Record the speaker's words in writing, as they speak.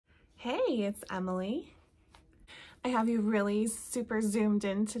Hey, it's Emily. I have you really super zoomed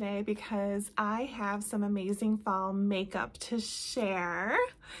in today because I have some amazing fall makeup to share.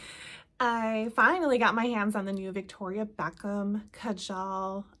 I finally got my hands on the new Victoria Beckham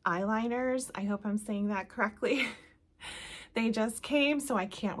Kajal eyeliners. I hope I'm saying that correctly. They just came, so I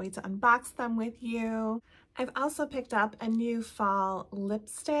can't wait to unbox them with you. I've also picked up a new fall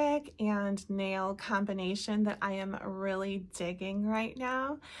lipstick and nail combination that I am really digging right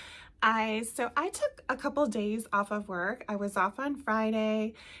now. I took a couple days off of work. I was off on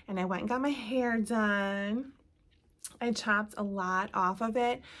Friday and I went and got my hair done. I chopped a lot off of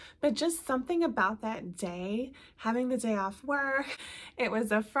it, but just something about that day, having the day off work. It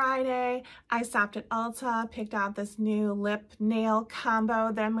was a Friday. I stopped at Ulta, picked out this new lip nail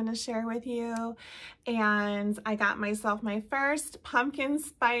combo that I'm going to share with you. And I got myself my first pumpkin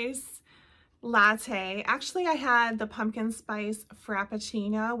spice latte. Actually, I had the pumpkin spice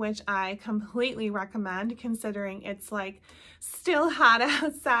frappuccino, which I completely recommend considering it's like still hot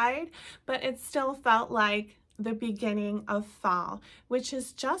outside, but it still felt like the beginning of fall, which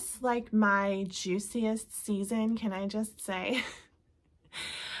is just like my juiciest season, can I just say?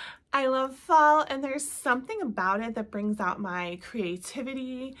 I love fall, and there's something about it that brings out my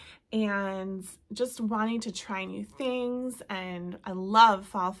creativity and just wanting to try new things, and I love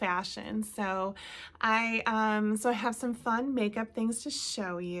fall fashion. So I have some fun makeup things to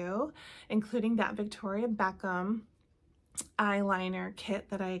show you, including that Victoria Beckham eyeliner kit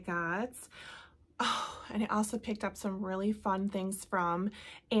that I got. Oh, and I also picked up some really fun things from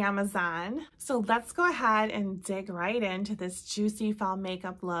Amazon. So let's go ahead and dig right into this juicy fall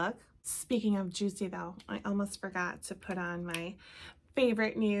makeup look. Speaking of juicy though, I almost forgot to put on my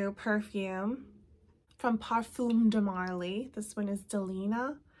favorite new perfume from Parfum de Marly. This one is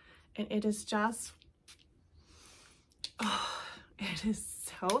Delina, and it is just, oh, it is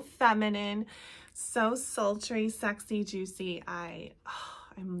so feminine, so sultry, sexy, juicy.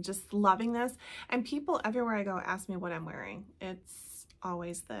 I'm just loving this, and people everywhere I go ask me what I'm wearing. It's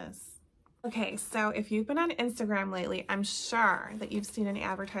always this. Okay, so if you've been on Instagram lately, I'm sure that you've seen an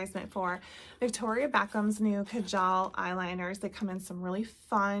advertisement for Victoria Beckham's new Kajal eyeliners. They come in some really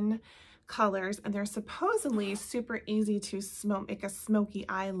fun colors, and they're supposedly super easy to make a smoky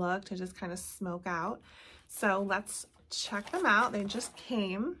eye look, to just kind of smoke out. So let's check them out. They just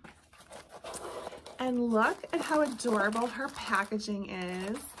came. And look at how adorable her packaging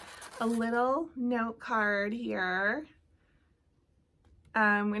is. A little note card here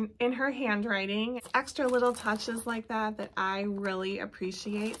in her handwriting. Extra little touches like that that I really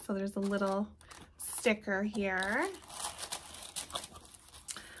appreciate. So there's a little sticker here.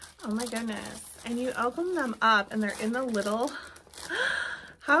 Oh my goodness. And you open them up and they're in the little,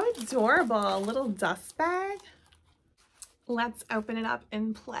 how adorable, little dust bag. Let's open it up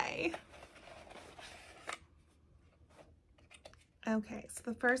and play. Okay, so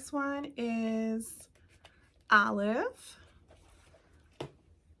the first one is Olive.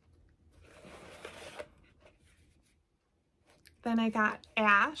 Then I got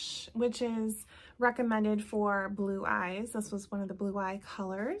Ash, which is recommended for blue eyes. This was one of the blue eye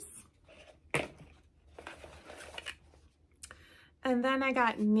colors. And then I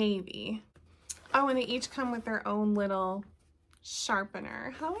got Navy. Oh, and they each come with their own little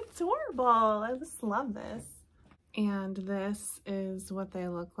sharpener. How adorable. I just love this. And this is what they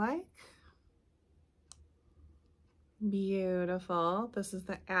look like. Beautiful. This is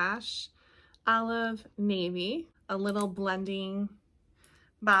the Ash, Olive, Navy. A little blending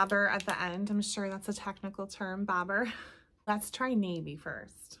bobber at the end. I'm sure that's a technical term, bobber. Let's try Navy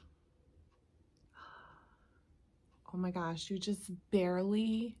first. Oh my gosh, you just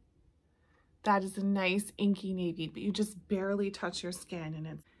barely, that is a nice inky navy, but you just barely touch your skin. And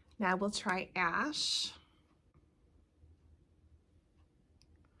it's, now we'll try Ash.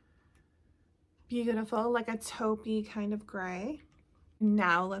 Beautiful, like a taupey kind of gray.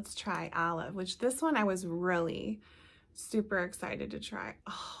 Now let's try Olive, which this one I was really super excited to try.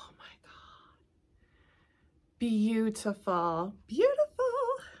 Oh my God. Beautiful, beautiful.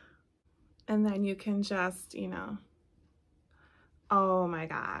 And then you can just, you know, oh my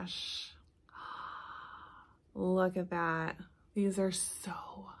gosh. Look at that. These are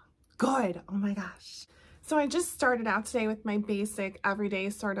so good. Oh my gosh. So I just started out today with my basic everyday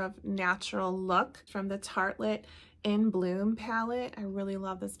sort of natural look from the Tartelette In Bloom palette. I really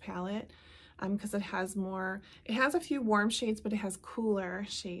love this palette because it has a few warm shades, but it has cooler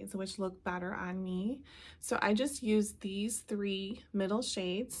shades which look better on me. So I just used these three middle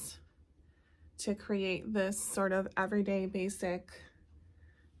shades to create this sort of everyday basic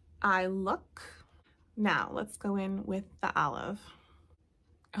eye look. Now let's go in with the Olive.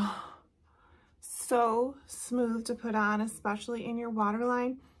 Oh, so smooth to put on, especially in your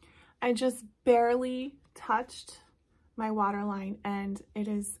waterline. I just barely touched my waterline and it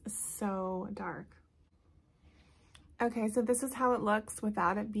is so dark. Okay, so this is how it looks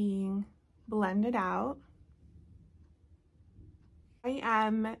without it being blended out. I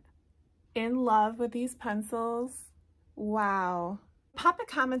am in love with these pencils. Wow. Pop a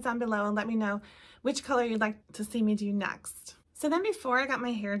comment down below and let me know which color you'd like to see me do next. So then before I got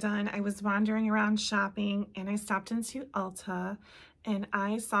my hair done, I was wandering around shopping and I stopped into Ulta and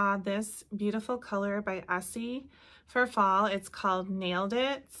I saw this beautiful color by Essie for fall. It's called Nailed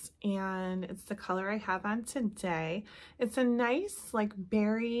It and it's the color I have on today. It's a nice like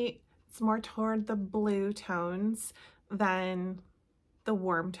berry, it's more toward the blue tones than the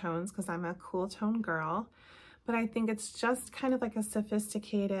warm tones because I'm a cool tone girl. But I think it's just kind of like a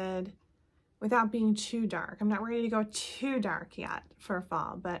sophisticated, without being too dark. I'm not ready to go too dark yet for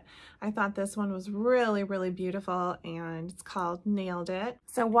fall, but I thought this one was really, really beautiful and it's called Nailed It.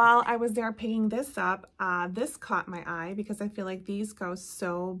 So while I was there picking this up, this caught my eye because I feel like these go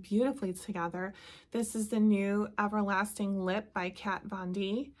so beautifully together. This is the new Everlasting Lip by Kat Von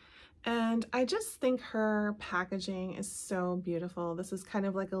D. And I just think her packaging is so beautiful. This is kind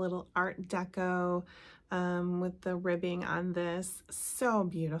of like a little Art Deco with the ribbing on this. So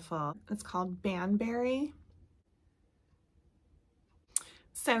beautiful. It's called Banberry.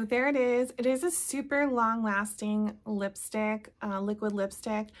 So there it is. It is a super long lasting lipstick, liquid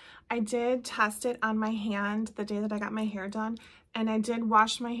lipstick. I did test it on my hand the day that I got my hair done and I did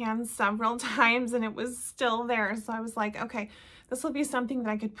wash my hands several times and it was still there. So I was like, okay, this will be something that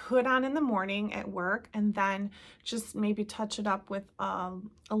I could put on in the morning at work and then just maybe touch it up with a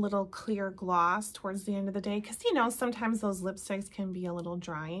little clear gloss towards the end of the day. Because, you know, sometimes those lipsticks can be a little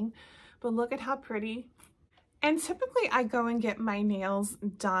drying. But look at how pretty. And typically I go and get my nails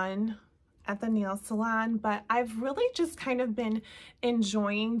done at the nail salon, but I've really just kind of been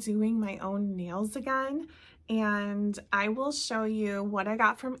enjoying doing my own nails again. And I will show you what I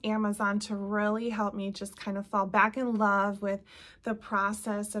got from Amazon to really help me just kind of fall back in love with the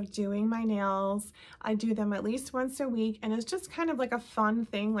process of doing my nails. I do them at least once a week and it's just kind of like a fun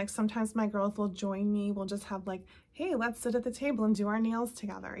thing. Like sometimes my girls will join me. We'll just have like, hey, let's sit at the table and do our nails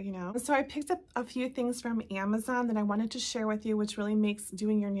together, you know? So I picked up a few things from Amazon that I wanted to share with you, which really makes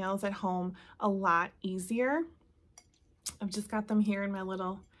doing your nails at home a lot easier. I've just got them here in my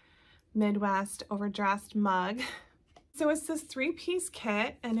little Midwest overdressed mug. So it's this 3-piece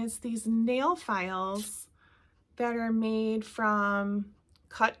kit and it's these nail files that are made from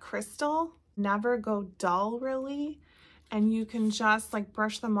cut crystal, never go dull really, and you can just like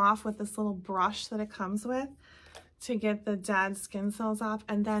brush them off with this little brush that it comes with to get the dead skin cells off.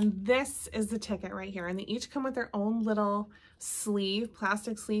 And then this is the ticket right here, and they each come with their own little sleeve,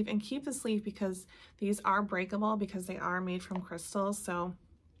 plastic sleeve, and keep the sleeve because these are breakable because they are made from crystals. So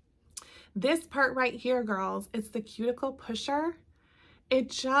this part right here, girls, it's the cuticle pusher.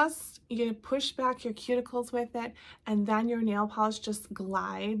 It just, you push back your cuticles with it and then your nail polish just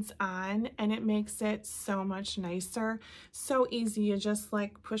glides on and it makes it so much nicer. So easy. You just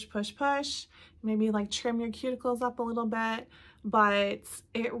like push, push, push, maybe like trim your cuticles up a little bit, but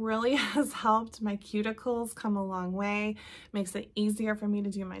it really has helped my cuticles come a long way. Makes it easier for me to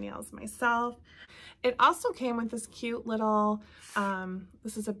do my nails myself. It also came with this cute little,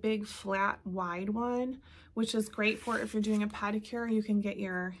 this is a big flat wide one, which is great for if you're doing a pedicure. You can get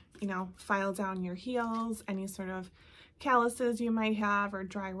your, you know, file down your heels, any sort of calluses you might have or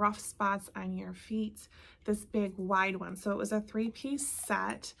dry rough spots on your feet, this big wide one. So it was a 3-piece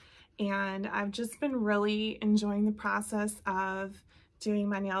set and I've just been really enjoying the process of doing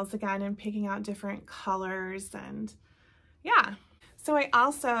my nails again and picking out different colors and yeah. So I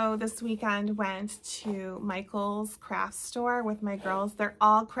also this weekend went to Michael's craft store with my girls. They're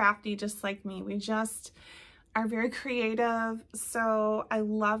all crafty just like me. We just are very creative. So I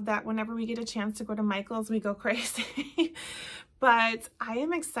love that whenever we get a chance to go to Michael's, we go crazy. But I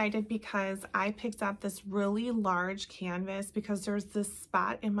am excited because I picked up this really large canvas because there's this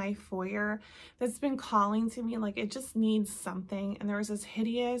spot in my foyer that's been calling to me like it just needs something. And there was this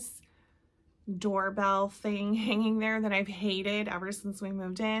hideous doorbell thing hanging there that I've hated ever since we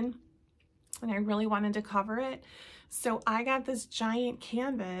moved in and I really wanted to cover it. So I got this giant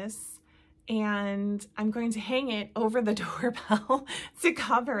canvas and I'm going to hang it over the doorbell to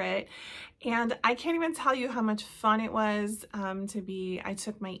cover it. And I can't even tell you how much fun it was I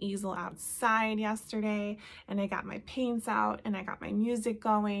took my easel outside yesterday and I got my paints out and I got my music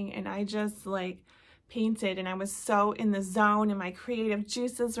going and I just like painted, and I was so in the zone and my creative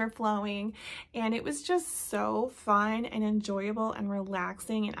juices were flowing, and it was just so fun and enjoyable and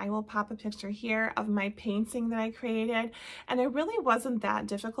relaxing. And I will pop a picture here of my painting that I created, and it really wasn't that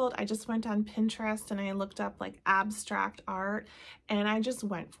difficult. I just went on Pinterest and I looked up like abstract art, and I just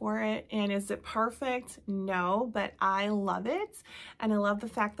went for it. And is it perfect? No, but I love it, and I love the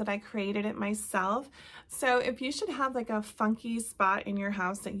fact that I created it myself. So if you should have like a funky spot in your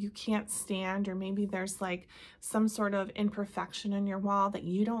house that you can't stand, or maybe there's like some sort of imperfection in your wall that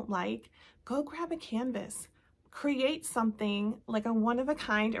you don't like, go grab a canvas. Create something like a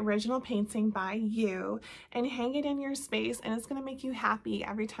one-of-a-kind original painting by you and hang it in your space, and it's going to make you happy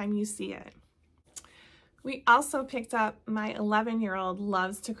every time you see it. We also picked up, my 11-year-old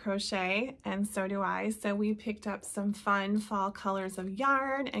loves to crochet, and so do I. So we picked up some fun fall colors of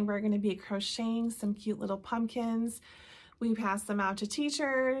yarn, and we're going to be crocheting some cute little pumpkins. We pass them out to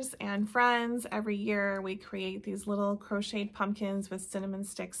teachers and friends. Every year we create these little crocheted pumpkins with cinnamon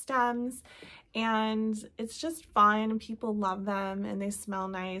stick stems, and it's just fun. People love them, and they smell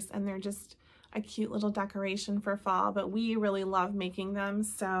nice, and they're just a cute little decoration for fall, but we really love making them.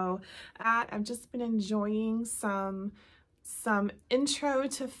 So I've just been enjoying some intro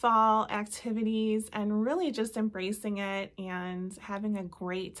to fall activities and really just embracing it and having a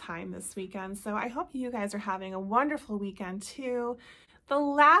great time this weekend. So I hope you guys are having a wonderful weekend too. The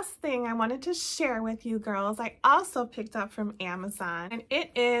last thing I wanted to share with you girls, I also picked up from Amazon, and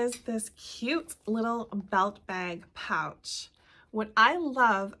it is this cute little belt bag pouch. What I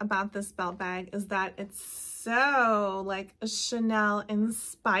love about this belt bag is that it's so like Chanel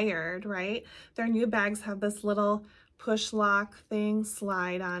inspired, right? Their new bags have this little push lock thing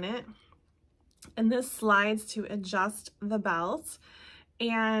slide on it, and this slides to adjust the belt,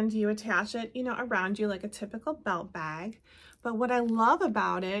 and you attach it, you know, around you like a typical belt bag. But what I love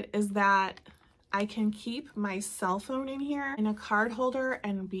about it is that I can keep my cell phone in here in a card holder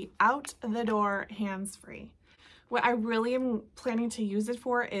and be out the door hands-free. What I really am planning to use it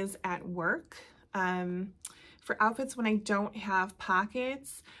for is at work. For outfits when I don't have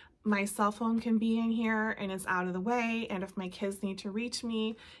pockets, my cell phone can be in here and it's out of the way. And if my kids need to reach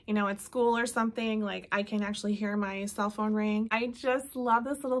me, you know, at school or something, like I can actually hear my cell phone ring. I just love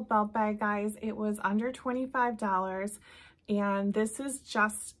this little belt bag, guys. It was under $25, and this is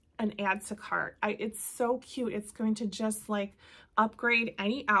just an add to cart. It's so cute. It's going to just like upgrade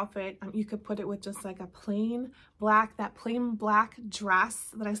any outfit. You could put it with just like a plain black dress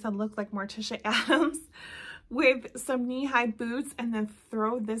that I said looked like Morticia Adams with some knee-high boots, and then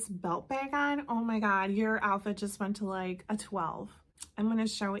throw this belt bag on. Oh my God, your outfit just went to like a 12. I'm going to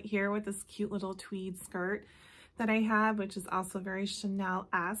show it here with this cute little tweed skirt that I have, which is also very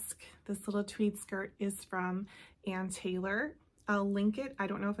Chanel-esque. This little tweed skirt is from Ann Taylor. I'll link it. I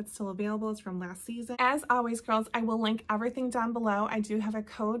don't know if it's still available. It's from last season. As always, girls, I will link everything down below. I do have a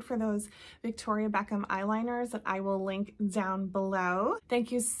code for those Victoria Beckham eyeliners that I will link down below.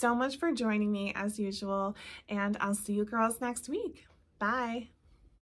 Thank you so much for joining me as usual, and I'll see you girls next week. Bye.